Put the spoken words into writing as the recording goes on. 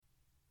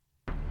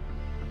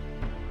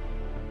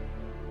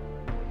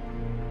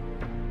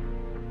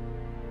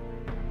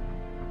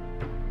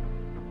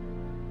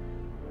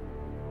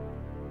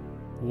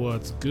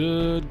What's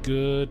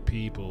good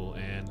people,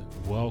 and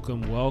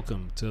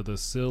welcome to the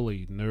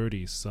Silly,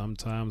 Nerdy,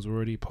 Sometimes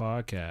Wordy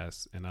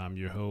podcast. And I'm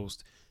your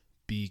host,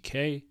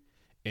 BK,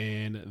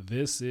 and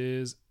this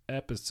is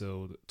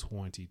episode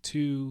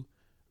 22,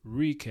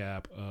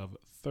 recap of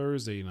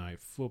Thursday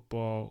Night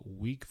Football,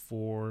 Week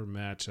 4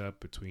 matchup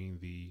between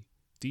the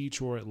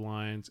Detroit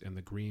Lions and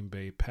the Green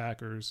Bay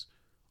Packers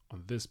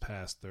on this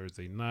past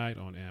Thursday night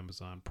on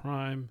Amazon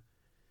Prime.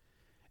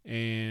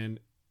 And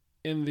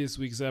in this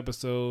week's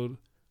episode,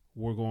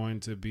 we're going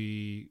to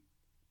be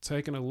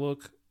taking a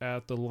look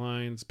at the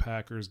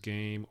Lions-Packers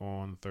game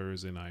on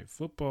Thursday Night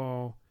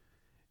Football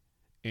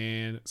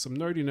and some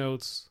nerdy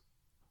notes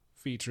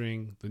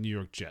featuring the New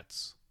York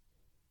Jets.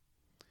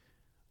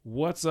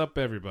 What's up,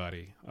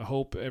 everybody? I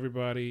hope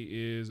everybody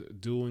is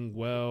doing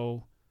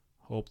well.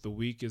 Hope the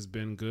week has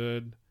been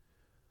good.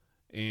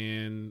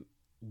 And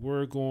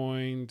we're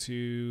going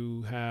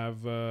to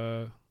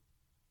have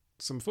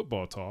some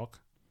football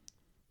talk.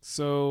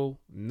 So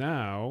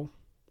now,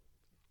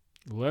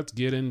 let's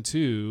get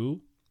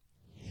into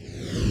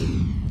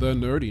the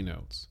nerdy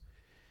notes.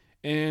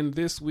 And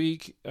this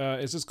week,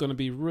 it's just going to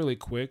be really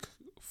quick,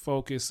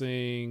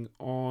 focusing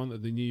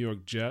on the New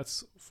York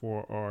Jets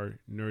for our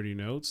nerdy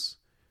notes.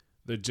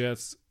 The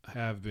Jets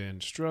have been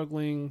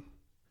struggling.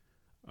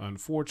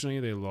 Unfortunately,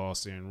 they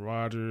lost Aaron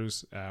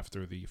Rodgers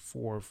after the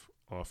fourth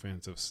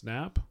offensive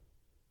snap.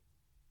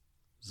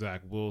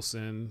 Zach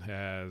Wilson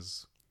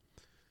has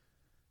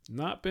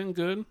not been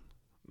good.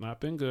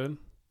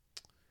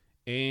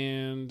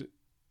 And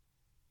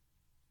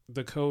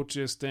the coach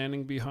is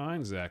standing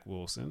behind Zach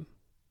Wilson.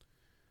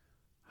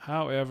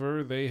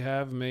 However, they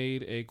have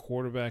made a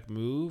quarterback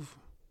move,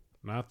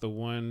 not the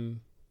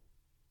one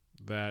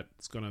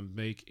that's going to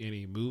make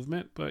any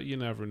movement, but you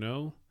never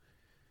know.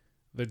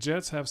 The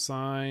Jets have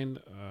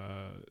signed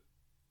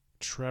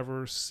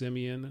Trevor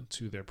Siemian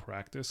to their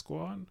practice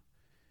squad.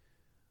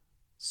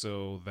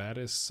 So that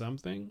is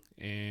something,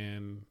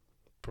 and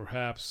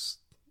perhaps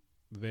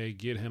they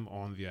get him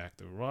on the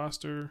active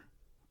roster.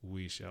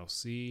 We shall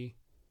see.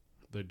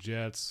 The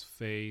Jets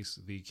face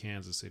the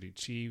Kansas City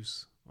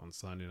Chiefs on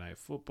Sunday Night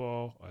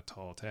Football, a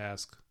tall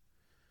task.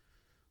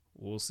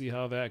 We'll see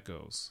how that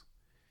goes.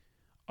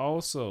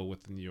 Also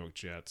with the New York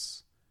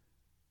Jets,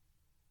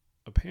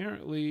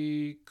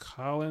 apparently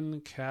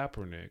Colin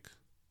Kaepernick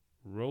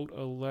wrote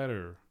a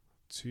letter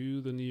to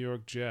the New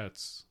York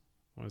Jets,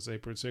 I want to say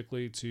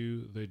particularly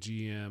to the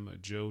GM,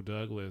 Joe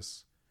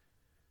Douglas,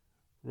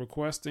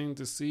 requesting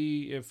to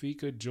see if he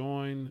could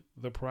join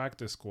the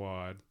practice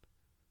squad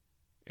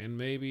and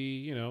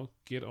maybe,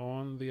 get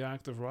on the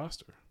active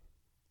roster.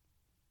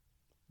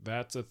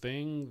 That's a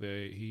thing.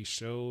 He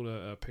showed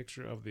a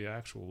picture of the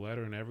actual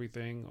letter and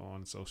everything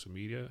on social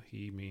media.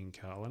 He, meaning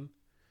Colin.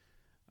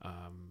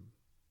 I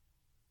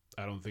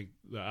don't think,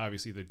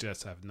 obviously the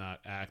Jets have not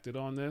acted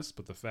on this,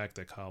 but the fact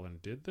that Colin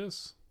did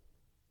this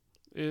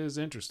is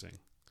interesting.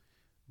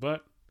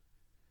 But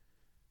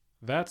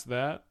that's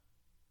that.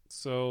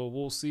 So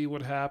we'll see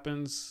what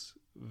happens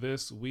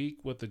this week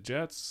with the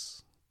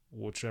Jets.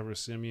 Will Trevor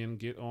Siemian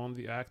get on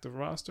the active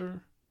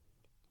roster?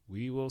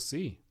 We will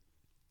see.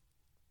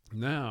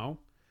 Now,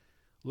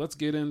 let's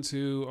get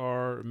into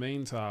our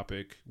main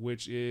topic,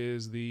 which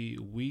is the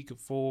Week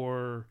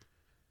 4,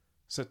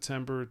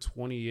 September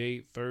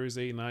 28th,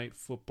 Thursday Night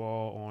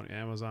Football on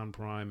Amazon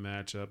Prime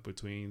matchup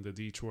between the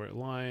Detroit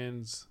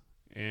Lions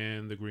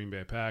and the Green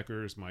Bay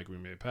Packers, my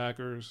Green Bay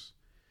Packers.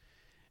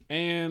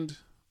 And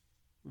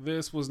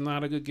this was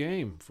not a good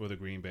game for the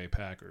Green Bay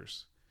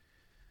Packers.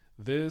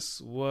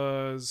 It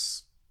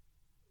was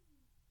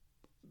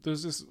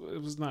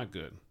not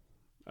good.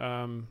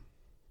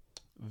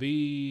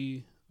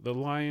 The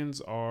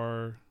Lions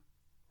are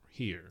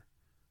here.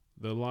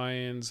 The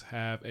Lions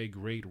have a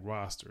great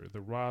roster.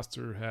 The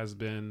roster has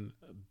been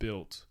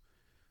built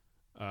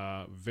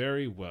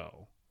very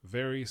well,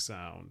 very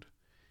sound.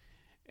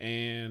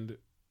 And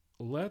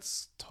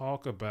let's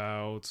talk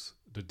about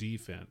the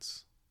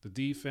defense. The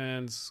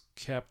defense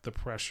kept the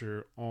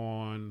pressure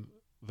on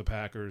the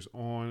Packers,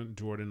 on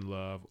Jordan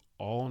Love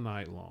all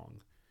night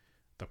long.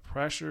 The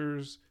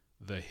pressures,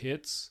 the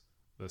hits,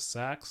 the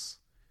sacks.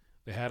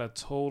 They had a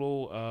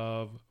total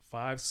of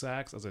 5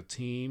 sacks as a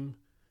team.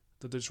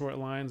 The Detroit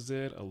Lions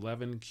did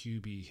 11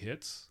 QB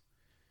hits.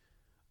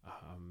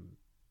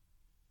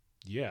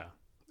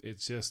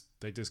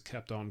 They just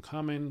kept on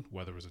coming,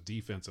 whether it was a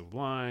defensive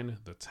line,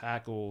 the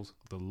tackles,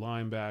 the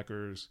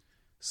linebackers,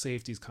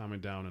 safeties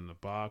coming down in the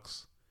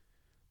box.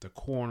 The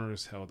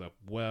corners held up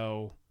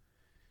well,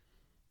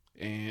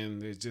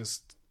 and it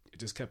just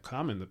kept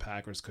coming. The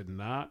Packers could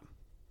not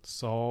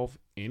solve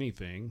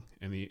anything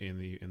in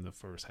the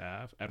first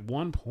half. At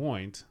one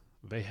point,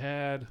 they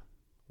had, I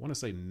want to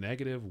say,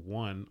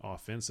 -1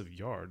 offensive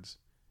yards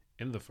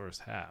in the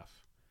first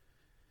half,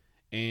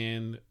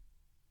 and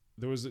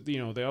there was, they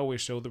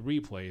always show the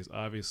replays,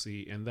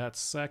 obviously, and that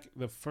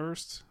the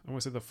first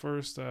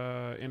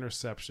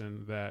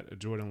interception that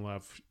Jordan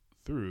Love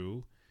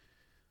threw.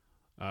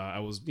 I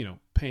was,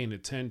 paying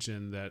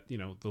attention that, the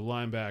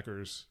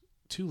linebackers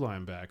two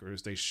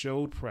linebackers. They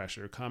showed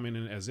pressure, coming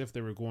in as if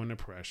they were going to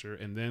pressure,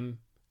 and then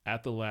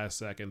at the last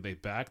second they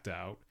backed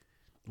out,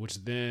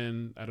 which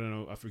then, I don't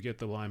know, I forget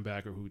the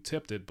linebacker who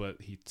tipped it,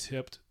 but he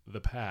tipped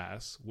the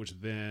pass,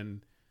 which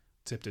then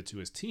tipped it to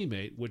his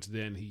teammate, which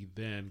then he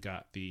then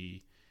got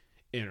the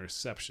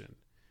interception,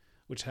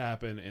 which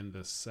happened in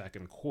the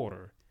second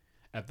quarter.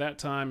 At that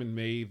time, it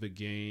made the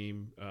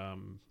game,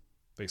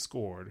 they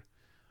scored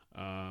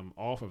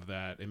off of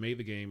that. It made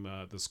the game,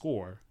 the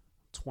score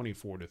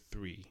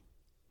 24-3.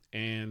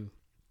 And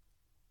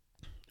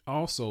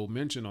also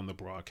mentioned on the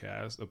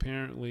broadcast,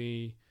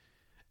 apparently,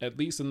 at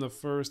least in the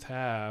first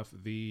half,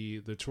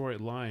 the Detroit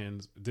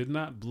Lions did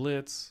not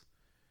blitz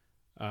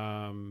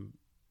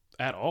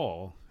at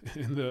all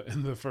in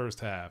the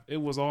first half.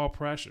 It was all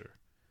pressure,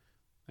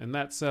 and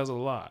that says a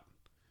lot.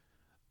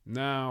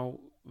 Now,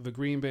 the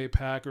Green Bay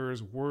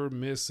Packers were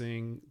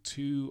missing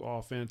two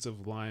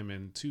offensive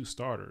linemen, two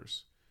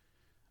starters.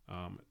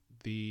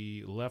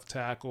 The left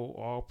tackle,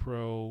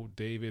 All-Pro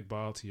David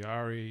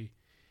Bakhtiari,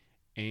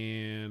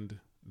 and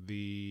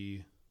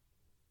the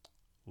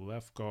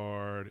left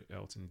guard,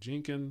 Elton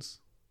Jenkins.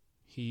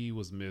 He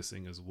was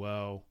missing as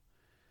well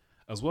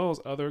as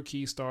other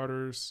key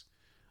starters.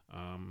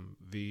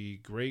 The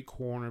great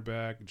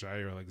cornerback,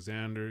 Jair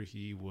Alexander,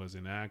 he was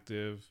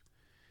inactive.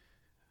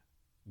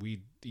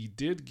 He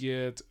did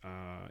get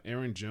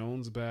Aaron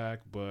Jones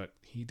back, but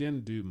he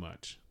didn't do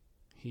much.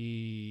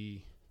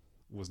 He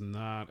was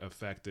not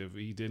effective.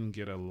 He didn't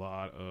get a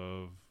lot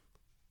of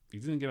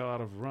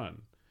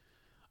run.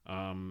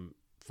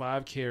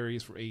 5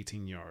 carries for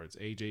 18 yards.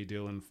 A.J.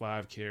 Dillon,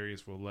 5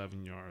 carries for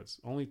 11 yards.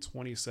 Only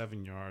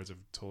 27 yards of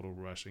total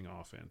rushing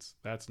offense.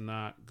 That's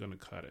not going to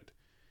cut it.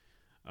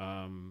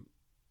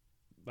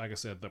 Like I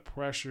said, the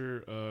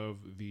pressure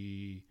of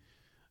the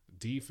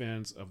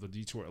defense of the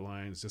Detroit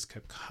Lions just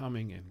kept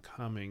coming and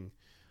coming.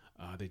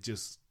 They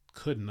just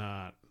couldn't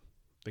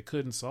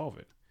solve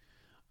it.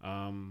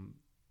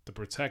 The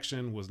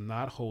protection was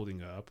not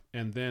holding up.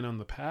 And then on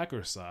the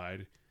Packers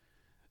side,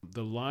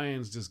 the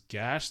Lions just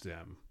gashed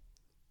them.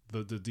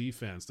 The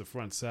defense, the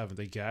front seven,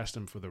 they gashed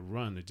them for the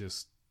run.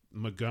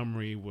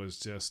 Montgomery was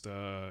just,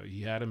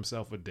 he had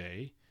himself a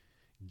day.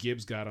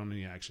 Gibbs got on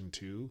the action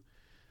too.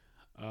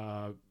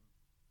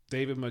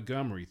 David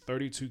Montgomery,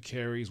 32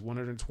 carries,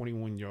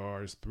 121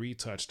 yards, 3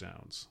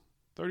 touchdowns.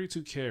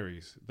 32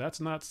 carries. That's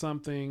not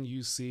something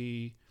you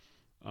see.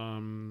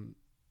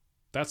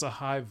 That's a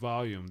high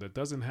volume. That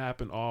doesn't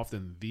happen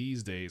often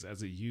these days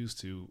as it used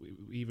to,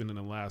 even in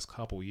the last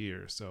couple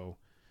years. So,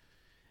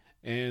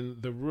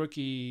 and the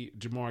rookie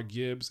Jamar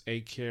Gibbs,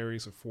 8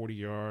 carries for 40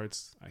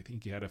 yards. I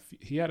think he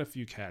had a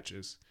few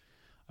catches.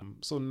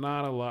 So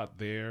not a lot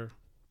there.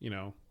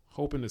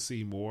 Hoping to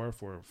see more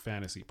for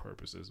fantasy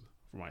purposes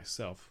for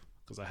myself,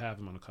 because I have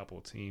him on a couple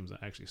of teams.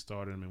 I actually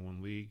started him in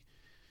one league.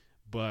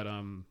 But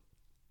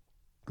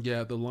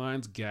yeah, the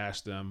Lions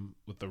gashed them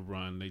with the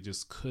run. They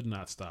just could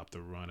not stop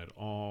the run at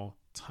all.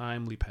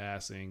 Timely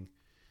passing.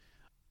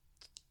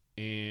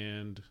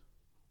 And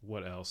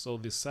what else? So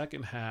the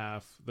second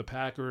half, the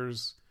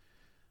Packers,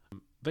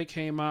 they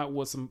came out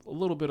with a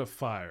little bit of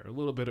fire, a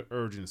little bit of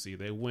urgency.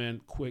 They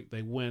went quick.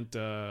 They went,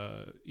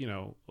 a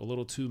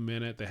little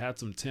 2-minute. They had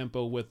some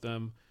tempo with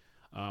them.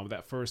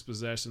 That first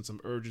possession, some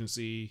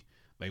urgency.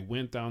 They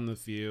went down the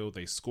field.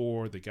 They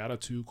scored. They got a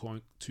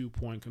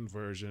two-point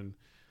conversion.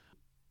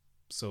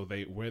 So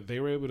they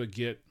were able to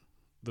get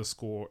the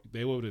score.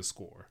 They were able to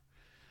score,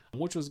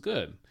 which was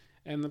good.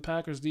 And the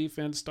Packers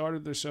defense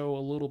started to show a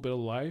little bit of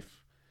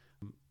life.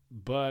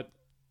 But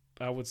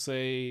I would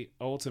say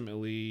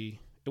ultimately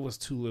it was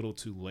too little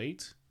too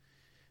late.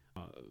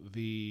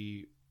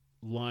 The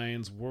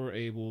Lions were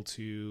able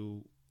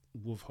to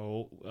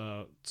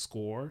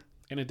score.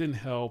 And it didn't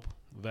help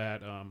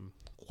that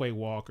Quay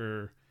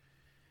Walker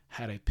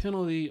had a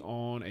penalty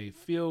on a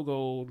field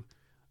goal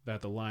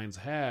that the Lions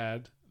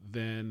had.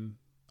 Then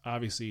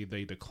obviously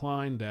they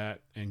declined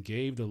that and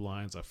gave the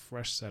Lions a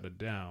fresh set of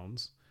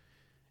downs,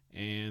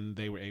 and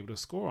they were able to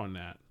score on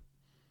that.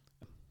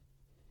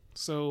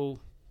 So,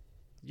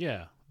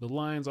 yeah, the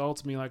Lions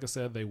ultimately, like I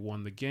said, they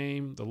won the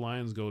game. The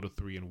Lions go to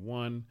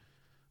 3-1.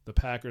 The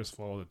Packers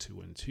fall to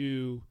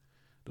 2-2.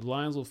 The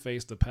Lions will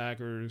face the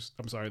Panthers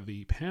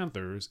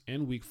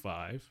in Week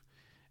 5,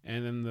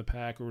 and then the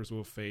Packers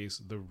will face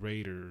the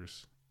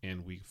Raiders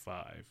in Week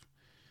 5.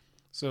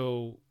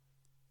 So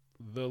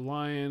the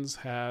Lions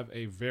have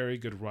a very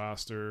good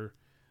roster.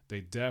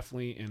 They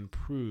definitely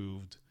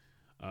improved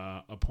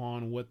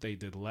upon what they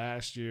did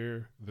last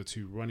year. The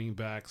 2 running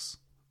backs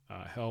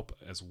help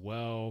as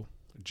well.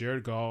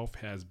 Jared Goff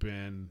has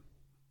been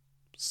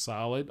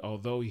solid,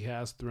 although he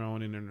has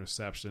thrown an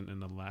interception in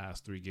the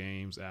last 3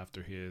 games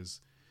after his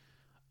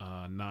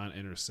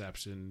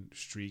non-interception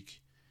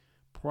streak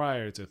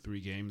prior to 3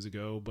 games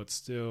ago, but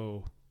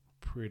still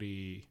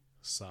pretty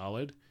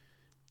solid.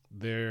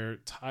 Their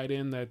tight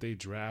end that they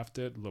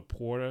drafted,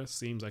 Laporta,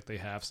 seems like they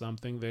have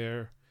something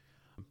there.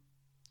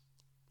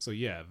 So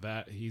yeah,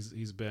 that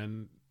he's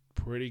been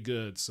pretty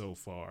good so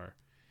far.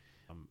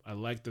 I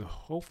like to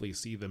hopefully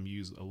see them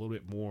use a little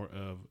bit more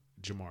of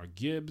Jamar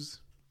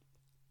Gibbs.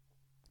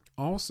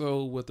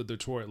 Also, with the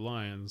Detroit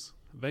Lions,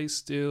 they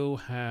still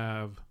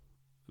have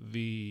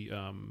the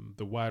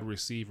wide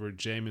receiver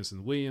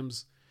Jamison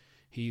Williams.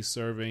 He's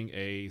serving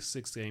a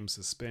 6-game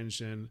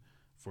suspension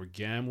for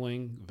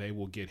gambling. They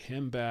will get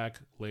him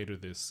back later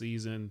this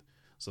season,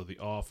 so the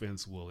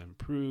offense will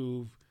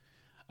improve.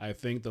 I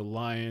think the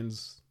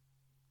Lions,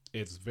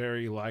 it's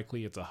very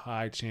likely, it's a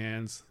high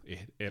chance.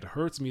 It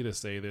hurts me to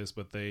say this,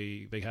 but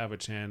they have a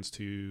chance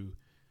to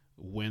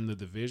win the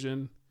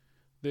division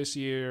this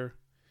year.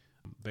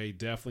 They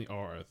definitely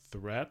are a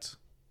threat.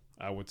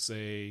 I would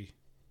say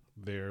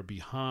they're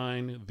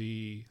behind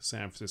the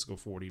San Francisco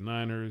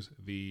 49ers,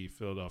 the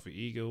Philadelphia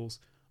Eagles,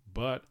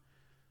 but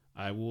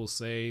I will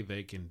say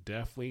they can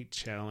definitely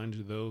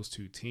challenge those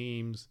two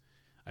teams.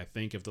 I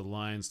think if the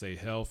Lions stay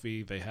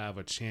healthy, they have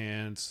a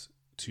chance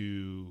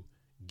to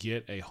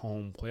get a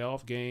home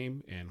playoff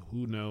game, and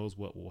who knows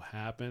what will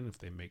happen if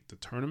they make the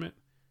tournament.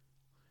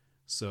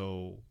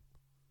 So,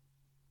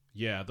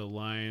 yeah, the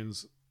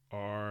Lions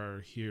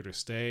are here to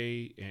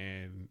stay,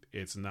 and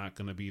it's not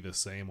going to be the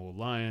same old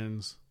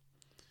Lions.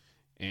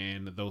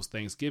 And those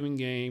Thanksgiving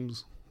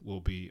games will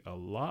be a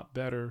lot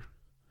better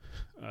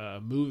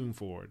moving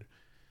forward.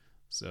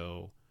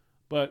 So,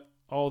 but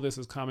all this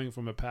is coming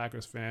from a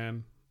Packers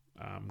fan.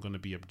 I'm going to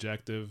be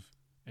objective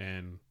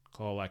and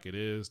call like it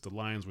is. The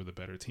Lions were the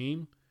better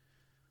team.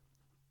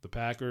 The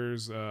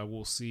Packers,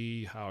 we'll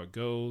see how it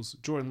goes.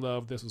 Jordan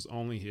Love, this was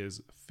only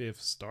his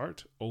 5th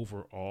start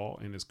overall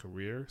in his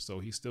career, so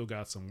he still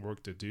got some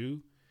work to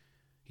do.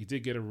 He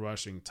did get a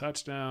rushing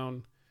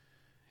touchdown,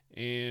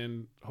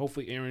 and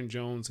hopefully Aaron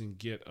Jones can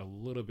get a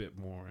little bit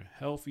more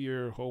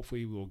healthier.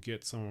 Hopefully we'll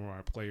get some of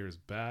our players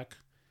back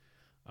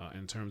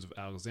in terms of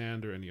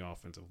Alexander and the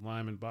offensive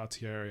lineman.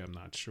 Bakhtiari, I'm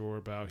not sure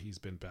about. He's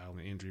been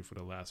battling injury for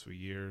the last few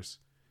years.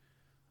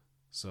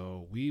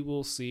 So we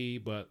will see,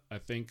 but I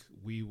think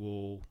we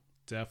will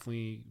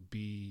definitely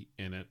be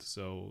in it.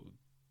 So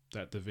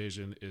that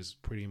division is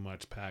pretty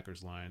much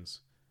Packers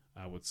Lions,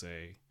 I would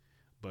say.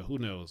 But who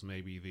knows?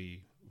 Maybe the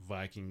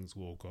Vikings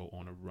will go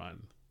on a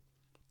run.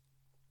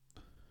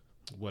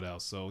 What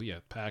else? So yeah,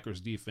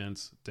 Packers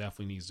defense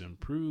definitely needs to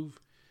improve.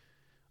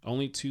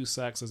 Only 2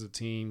 sacks as a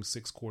team,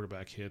 6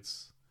 quarterback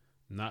hits.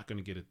 Not going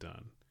to get it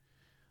done.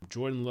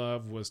 Jordan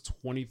Love was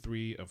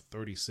 23 of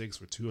 36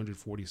 for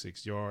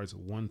 246 yards,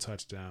 1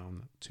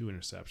 touchdown, 2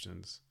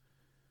 interceptions.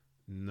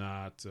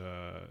 Not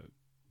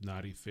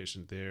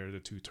efficient there. The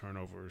 2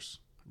 turnovers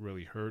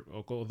really hurt,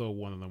 although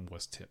one of them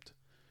was tipped.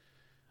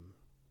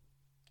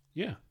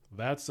 Yeah,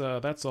 that's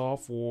all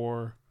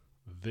for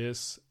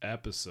this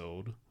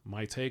episode.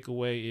 My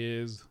takeaway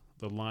is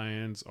the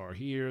Lions are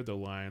here. The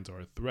Lions are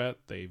a threat.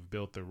 They've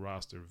built their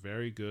roster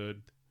very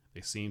good.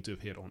 They seem to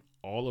have hit on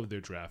all of their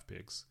draft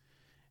picks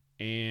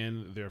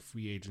and their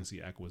free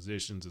agency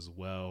acquisitions as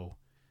well.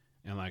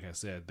 And like I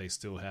said, they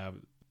still have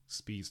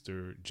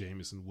speedster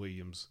Jamison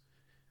Williams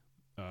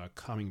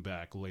coming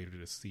back later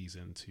this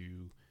season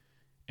to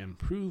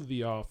improve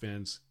the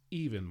offense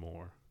even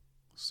more.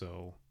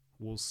 So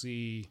we'll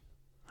see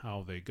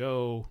how they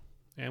go,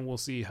 and we'll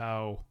see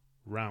how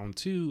round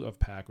 2 of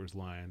Packers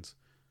Lions,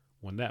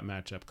 when that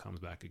matchup comes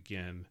back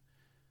again.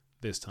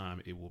 This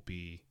time it will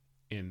be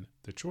in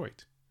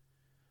Detroit.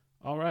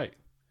 All right.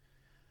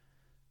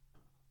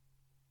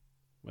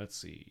 Let's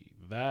see.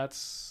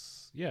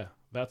 That's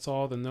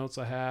all the notes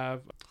I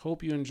have.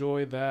 Hope you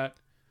enjoyed that.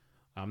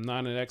 I'm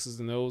not an X's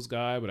and O's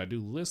guy, but I do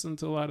listen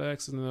to a lot of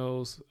X's and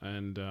O's,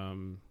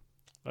 and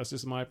that's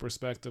just my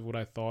perspective, what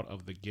I thought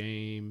of the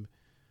game.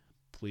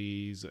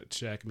 Please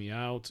check me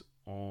out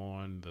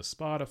on the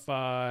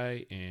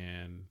Spotify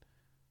and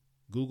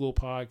Google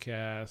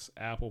Podcasts,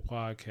 Apple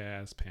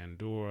Podcasts,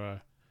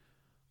 Pandora,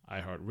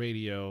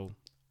 iHeartRadio.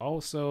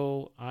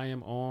 Also, I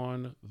am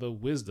on the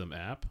Wisdom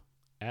app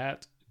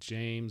at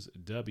James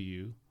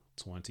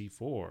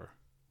W24.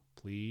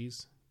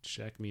 Please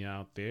check me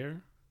out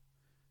there.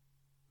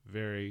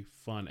 Very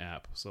fun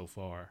app so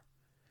far.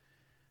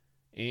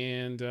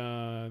 And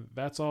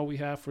that's all we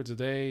have for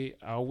today.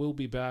 I will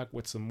be back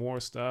with some more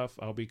stuff.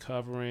 I'll be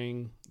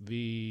covering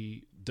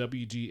the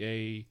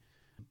WGA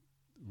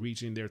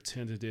reaching their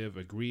tentative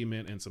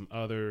agreement and some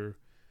other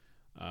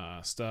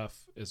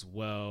stuff as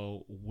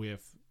well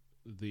with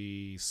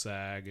the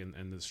SAG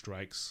and the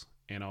strikes,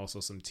 and also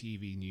some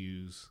TV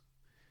news.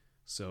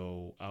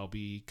 So I'll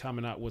be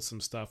coming out with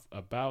some stuff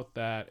about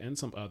that and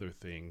some other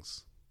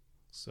things.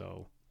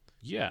 So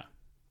yeah,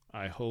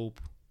 I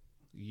hope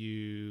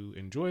you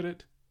enjoyed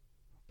it.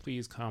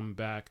 Please come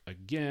back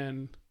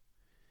again.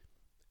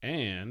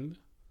 And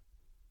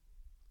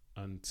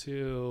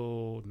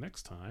until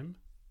next time,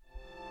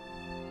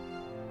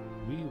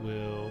 we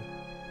will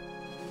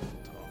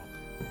talk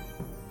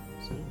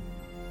soon.